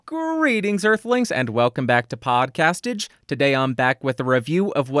Greetings, Earthlings, and welcome back to Podcastage. Today I'm back with a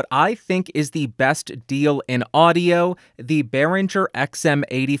review of what I think is the best deal in audio, the Behringer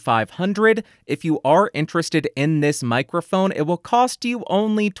XM8500. If you are interested in this microphone, it will cost you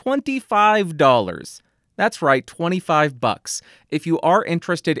only $25. That's right, $25. If you are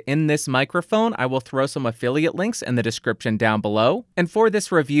interested in this microphone, I will throw some affiliate links in the description down below. And for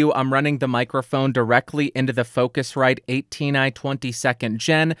this review, I'm running the microphone directly into the Focusrite 18i22nd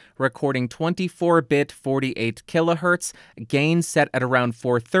Gen, recording 24-bit 48 kilohertz, gain set at around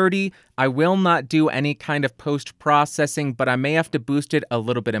 430. I will not do any kind of post-processing, but I may have to boost it a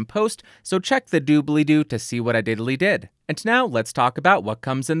little bit in post, so check the doobly-doo to see what I diddly did. And now let's talk about what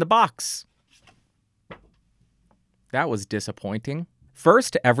comes in the box. That was disappointing.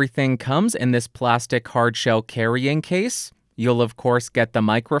 First, everything comes in this plastic hardshell carrying case. You'll of course get the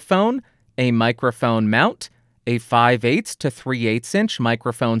microphone, a microphone mount, a 5/8 to 3/8 inch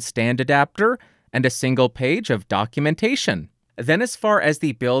microphone stand adapter, and a single page of documentation. Then as far as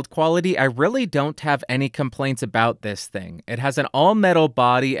the build quality, I really don't have any complaints about this thing. It has an all-metal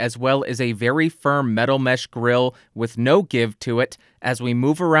body as well as a very firm metal mesh grill with no give to it. As we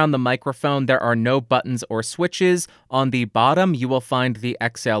move around the microphone, there are no buttons or switches. On the bottom, you will find the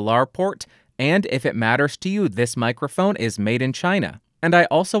XLR port, and if it matters to you, this microphone is made in China. And I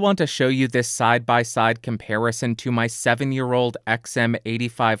also want to show you this side-by-side comparison to my 7-year-old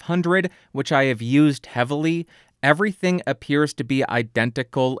XM8500, which I have used heavily. Everything appears to be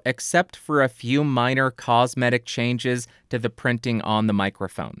identical except for a few minor cosmetic changes to the printing on the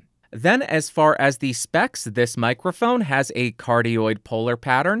microphone. Then as far as the specs, this microphone has a cardioid polar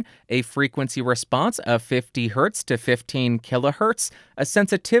pattern, a frequency response of 50 Hz to 15 kHz, a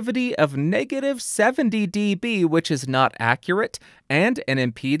sensitivity of -70 dB, which is not accurate, and an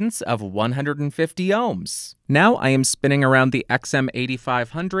impedance of 150 ohms. Now I am spinning around the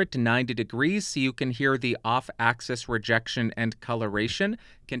XM8500 to 90 degrees so you can hear the off-axis rejection and coloration,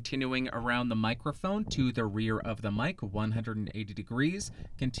 continuing around the microphone to the rear of the mic, 180 degrees,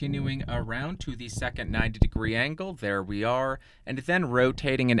 continuing around to the second 90-degree angle, there we are, and then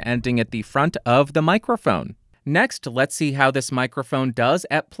rotating and ending at the front of the microphone. Next, let's see how this microphone does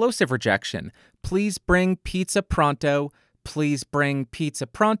at plosive rejection. Please bring pizza pronto. Please bring pizza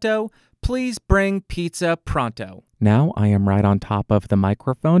pronto. Please bring pizza pronto. Now I am right on top of the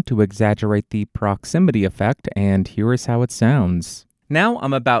microphone to exaggerate the proximity effect, and here is how it sounds. Now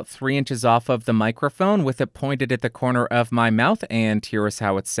I'm about 3 inches off of the microphone with it pointed at the corner of my mouth, and here is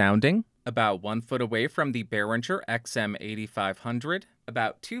how it's sounding. About 1 foot away from the Behringer XM8500,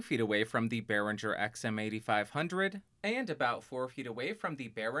 about 2 feet away from the Behringer XM8500, and about 4 feet away from the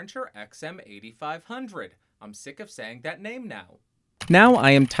Behringer XM8500. I'm sick of saying that name now. Now I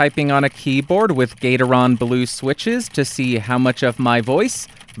am typing on a keyboard with Gateron blue switches to see how much of my voice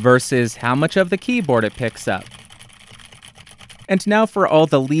versus how much of the keyboard it picks up. And now for all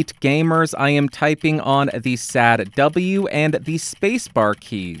the elite gamers, I am typing on the SAD W and the spacebar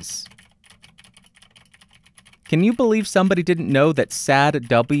keys. Can you believe somebody didn't know that SAD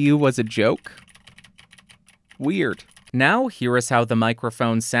W was a joke? Weird. Now here is how the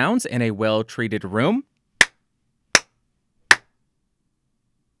microphone sounds in a well-treated room.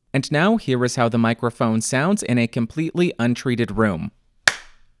 And now here is how the microphone sounds in a completely untreated room.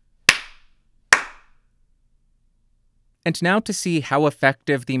 And now to see how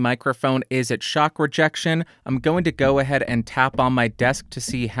effective the microphone is at shock rejection, I'm going to go ahead and tap on my desk to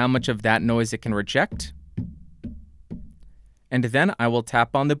see how much of that noise it can reject. And then I will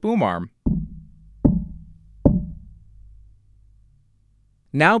tap on the boom arm.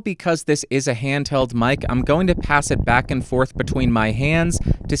 Now, because this is a handheld mic, I'm going to pass it back and forth between my hands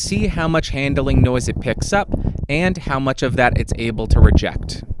to see how much handling noise it picks up and how much of that it's able to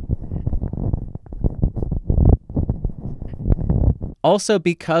reject. Also,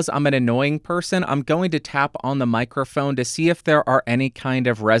 because I'm an annoying person, I'm going to tap on the microphone to see if there are any kind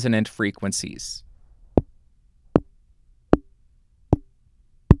of resonant frequencies.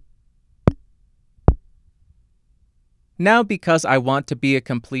 Now, because I want to be a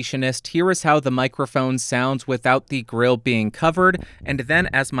completionist, here is how the microphone sounds without the grill being covered, and then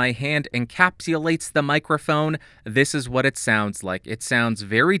as my hand encapsulates the microphone, this is what it sounds like. It sounds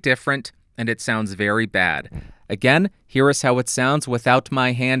very different, and it sounds very bad. Again, here is how it sounds without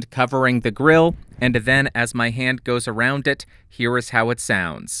my hand covering the grill, and then as my hand goes around it, here is how it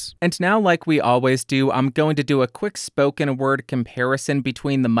sounds. And now, like we always do, I'm going to do a quick spoken word comparison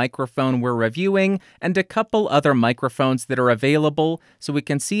between the microphone we're reviewing and a couple other microphones that are available, so we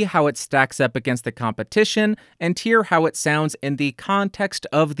can see how it stacks up against the competition and hear how it sounds in the context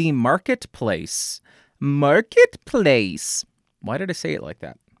of the marketplace. Marketplace. Why did I say it like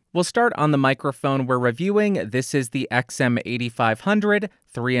that? We'll start on the microphone we're reviewing. This is the XM8500,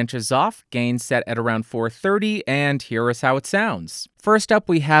 3 inches off, gain set at around 430, and here is how it sounds. First up,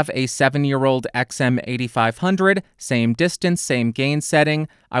 we have a 7-year-old XM8500, same distance, same gain setting.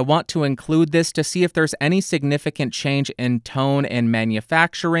 I want to include this to see if there's any significant change in tone and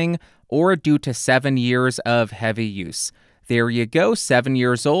manufacturing, or due to 7 years of heavy use. There you go, 7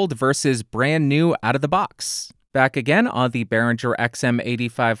 years old versus brand new out of the box. Back again on the Behringer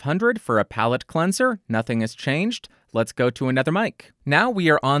XM8500 for a palate cleanser. Nothing has changed. Let's go to another mic. Now we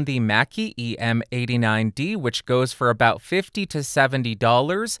are on the Mackie EM89D, which goes for about $50 to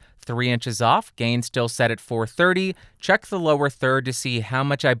 $70, 3 inches off, gain still set at 430. Check the lower third to see how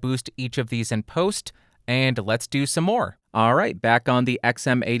much I boost each of these in post, and let's do some more. All right, back on the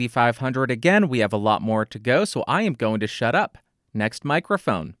XM8500 again. We have a lot more to go, so I am going to shut up. Next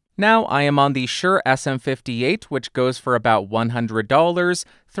microphone. Now I am on the Shure SM58, which goes for about $100,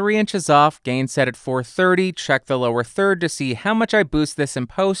 3 inches off, gain set at 430. Check the lower third to see how much I boost this in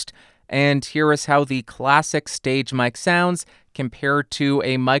post, and here is how the classic stage mic sounds compared to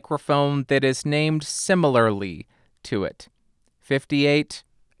a microphone that is named similarly to it. 58,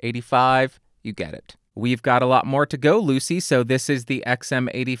 85, you get it. We've got a lot more to go, Lucy, so this is the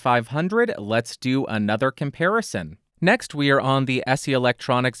XM8500. Let's do another comparison. Next, we are on the SE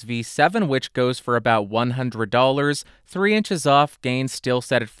Electronics V7, which goes for about $100, 3 inches off, gain still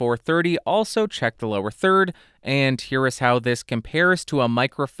set at 430. Also check the lower third, and here is how this compares to a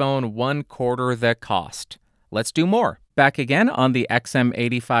microphone 1/4 the cost. Let's do more. Back again on the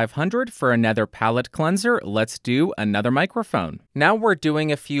XM8500 for another palate cleanser. Let's do another microphone. Now we're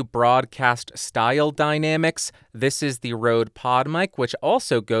doing a few broadcast style dynamics. This is the Rode Pod mic, which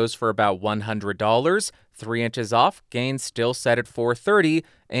also goes for about $100, 3 inches off, gain still set at 430,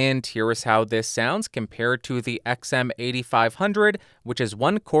 and here is how this sounds compared to the XM8500, which is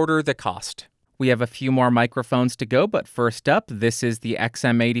 1/4 the cost. We have a few more microphones to go, but first up, this is the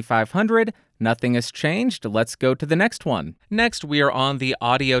XM8500. Nothing has changed. Let's go to the next one. Next, we are on the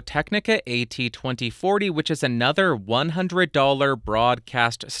Audio-Technica AT2040, which is another $100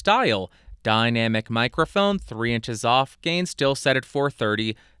 broadcast style dynamic microphone, 3 inches off, gain still set at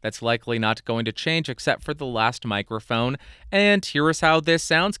 430. That's likely not going to change except for the last microphone. And here is how this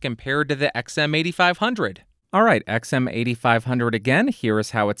sounds compared to the XM8500. All right, XM8500 again. Here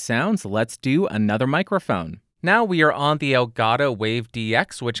is how it sounds. Let's do another microphone. Now we are on the Elgato Wave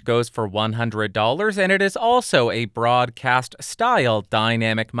DX, which goes for $100, and it is also a broadcast style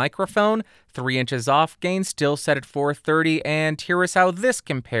dynamic microphone, 3 inches off, gain still set at 430, and here is how this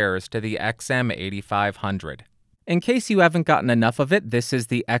compares to the XM8500. In case you haven't gotten enough of it, this is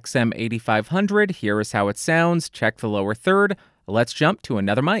the XM8500. Here is how it sounds. Check the lower third. Let's jump to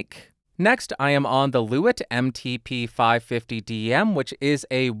another mic. Next, I am on the Lewitt MTP550DM, which is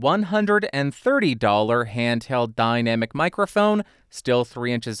a $130 handheld dynamic microphone, still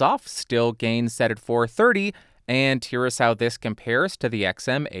 3 inches off, still gain set at 430, and here is how this compares to the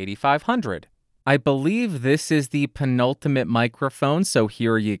XM8500. I believe this is the penultimate microphone, so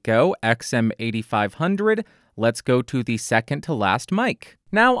here you go, XM8500. Let's go to the second to last mic.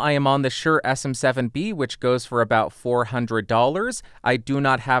 Now I am on the Shure SM7B, which goes for about $400. I do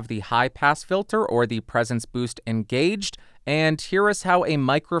not have the high pass filter or the presence boost engaged, and here is how a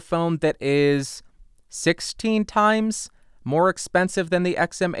microphone that is 16 times more expensive than the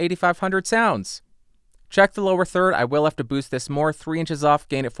XM8500 sounds. Check the lower third. I will have to boost this more, 3 inches off,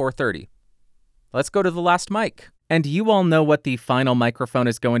 gain at 430. Let's go to the last mic. And you all know what the final microphone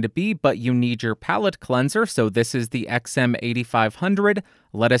is going to be, but you need your palate cleanser, so this is the XM8500.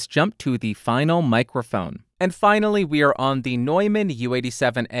 Let us jump to the final microphone. And finally, we are on the Neumann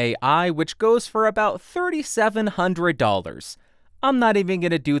U87AI, which goes for about $3,700. I'm not even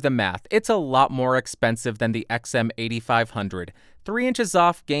going to do the math. It's a lot more expensive than the XM8500. 3 inches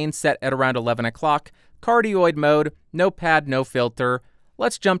off, gain set at around 11 o'clock, cardioid mode, no pad, no filter.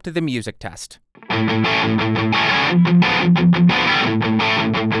 Let's jump to the music test.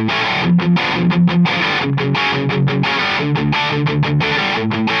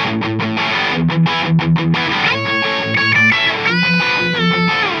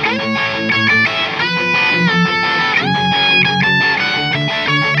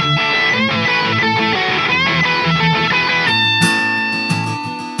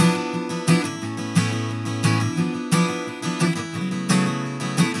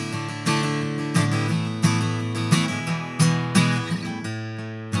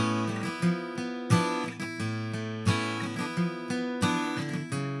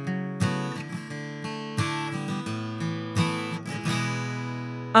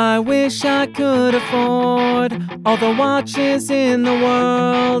 I wish I could afford all the watches in the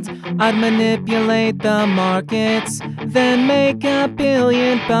world. I'd manipulate the markets, then make $1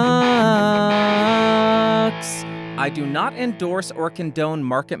 billion. I do not endorse or condone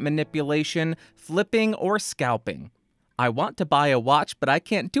market manipulation, flipping, or scalping. I want to buy a watch, but I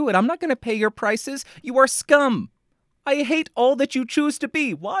can't do it. I'm not going to pay your prices. You are scum. I hate all that you choose to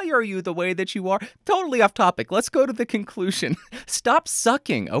be. Why are you the way that you are? Totally off topic. Let's go to the conclusion. Stop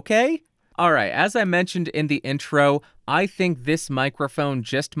sucking, okay? All right, as I mentioned in the intro, I think this microphone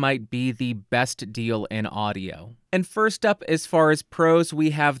just might be the best deal in audio. And first up, as far as pros,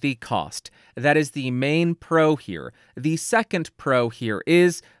 we have the cost. That is the main pro here. The second pro here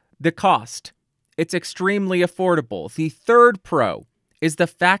is the cost. It's extremely affordable. The third pro is the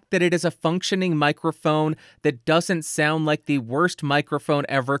fact that it is a functioning microphone that doesn't sound like the worst microphone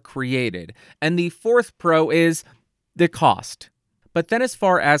ever created. And the fourth pro is the cost. But then as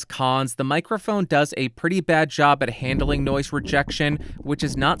far as cons, the microphone does a pretty bad job at handling noise rejection, which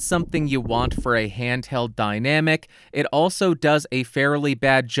is not something you want for a handheld dynamic. It also does a fairly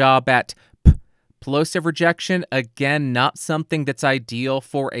bad job at plosive rejection, again, not something that's ideal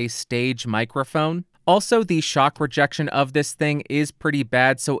for a stage microphone. Also, the shock rejection of this thing is pretty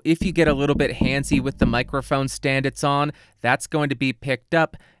bad, so if you get a little bit handsy with the microphone stand it's on, that's going to be picked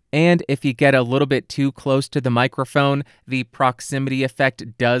up. And if you get a little bit too close to the microphone, the proximity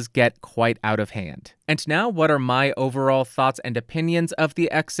effect does get quite out of hand. And now, what are my overall thoughts and opinions of the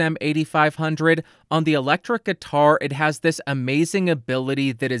XM8500? On the electric guitar, it has this amazing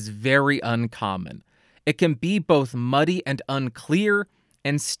ability that is very uncommon. It can be both muddy and unclear,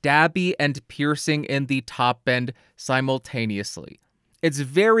 and stabby and piercing in the top end simultaneously. It's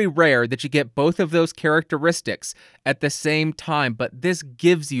very rare that you get both of those characteristics at the same time, but this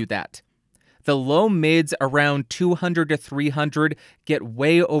gives you that. The low mids around 200 to 300 get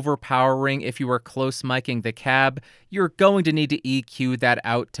way overpowering if you are close miking the cab. You're going to need to EQ that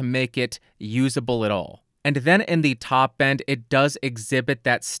out to make it usable at all. And then in the top end, it does exhibit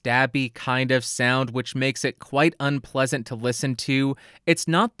that stabby kind of sound, which makes it quite unpleasant to listen to. It's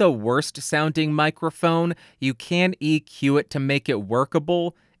not the worst sounding microphone. You can EQ it to make it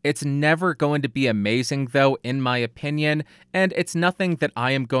workable. It's never going to be amazing, though, in my opinion, and it's nothing that I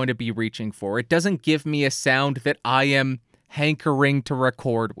am going to be reaching for. It doesn't give me a sound that I am hankering to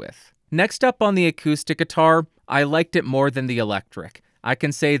record with. Next up on the acoustic guitar, I liked it more than the electric. I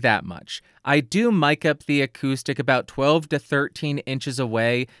can say that much. I do mic up the acoustic about 12 to 13 inches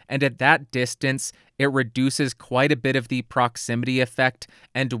away, and at that distance, it reduces quite a bit of the proximity effect,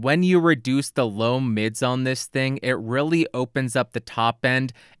 and when you reduce the low mids on this thing, it really opens up the top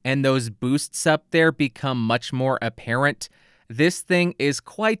end, and those boosts up there become much more apparent. This thing is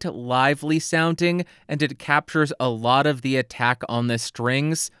quite lively sounding, and it captures a lot of the attack on the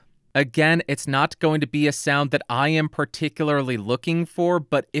strings. Again, it's not going to be a sound that I am particularly looking for,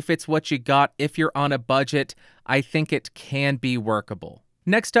 but if it's what you got, if you're on a budget, I think it can be workable.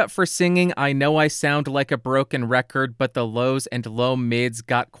 Next up for singing, I know I sound like a broken record, but the lows and low mids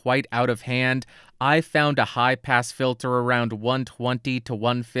got quite out of hand. I found a high-pass filter around 120 to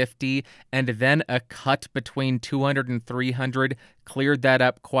 150, and then a cut between 200 and 300 cleared that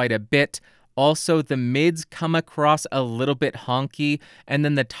up quite a bit. Also, the mids come across a little bit honky, and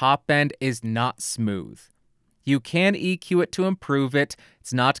then the top end is not smooth. You can EQ it to improve it.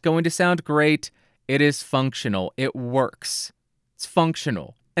 It's not going to sound great. It is functional. It works. It's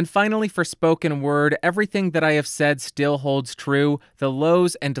functional. And finally, for spoken word, everything that I have said still holds true. The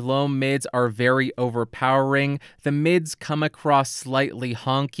lows and low mids are very overpowering. The mids come across slightly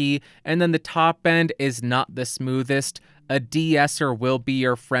honky, and then the top end is not the smoothest. A de-esser will be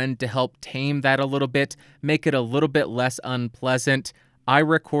your friend to help tame that a little bit, make it a little bit less unpleasant. I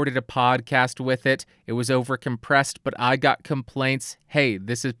recorded a podcast with it. It was overcompressed, but I got complaints. Hey,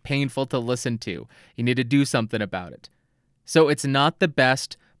 this is painful to listen to. You need to do something about it. So it's not the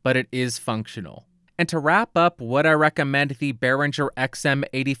best, but it is functional. And to wrap up, would I recommend the Behringer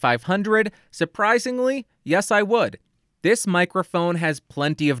XM8500? Surprisingly, yes, I would. This microphone has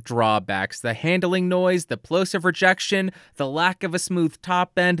plenty of drawbacks: the handling noise, the plosive rejection, the lack of a smooth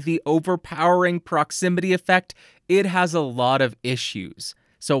top end, the overpowering proximity effect. It has a lot of issues.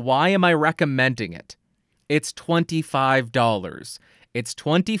 So why am I recommending it? It's $25. It's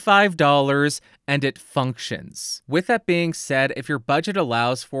 $25, and it functions. With that being said, if your budget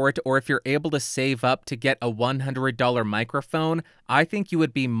allows for it, or if you're able to save up to get a $100 microphone, I think you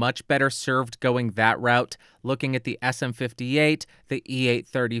would be much better served going that route, looking at the SM58, the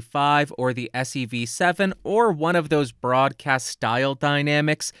E835, or the SEV7, or one of those broadcast style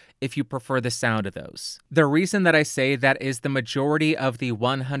dynamics if you prefer the sound of those. The reason that I say that is the majority of the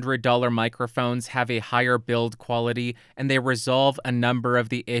 $100 microphones have a higher build quality, and they resolve a number of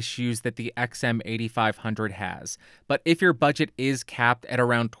the issues that the XM8500 has. But if your budget is capped at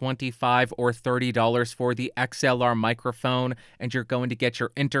around $25 or $30 for the XLR microphone, and you're going to get your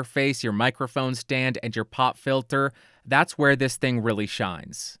interface, your microphone stand, and your pop filter, that's where this thing really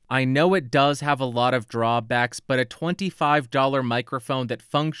shines. I know it does have a lot of drawbacks, but a $25 microphone that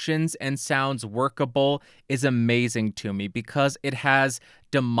functions and sounds workable is amazing to me because it has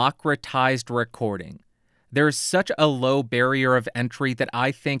democratized recording. There's such a low barrier of entry that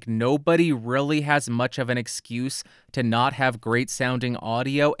I think nobody really has much of an excuse to not have great sounding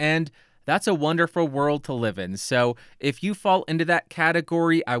audio, and that's a wonderful world to live in. So if you fall into that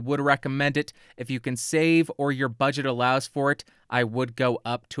category, I would recommend it. If you can save or your budget allows for it, I would go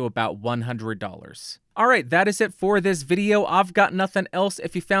up to about $100. All right, that is it for this video. I've got nothing else.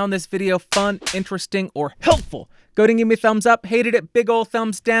 If you found this video fun, interesting, or helpful, go ahead and give me a thumbs up. Hated it, big ol'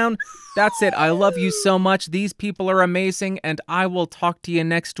 thumbs down. That's it. I love you so much. These people are amazing, and I will talk to you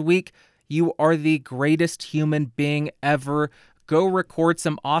next week. You are the greatest human being ever. Go record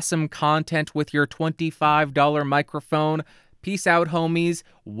some awesome content with your $25 microphone. Peace out, homies.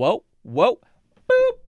 Whoa, whoa, boop.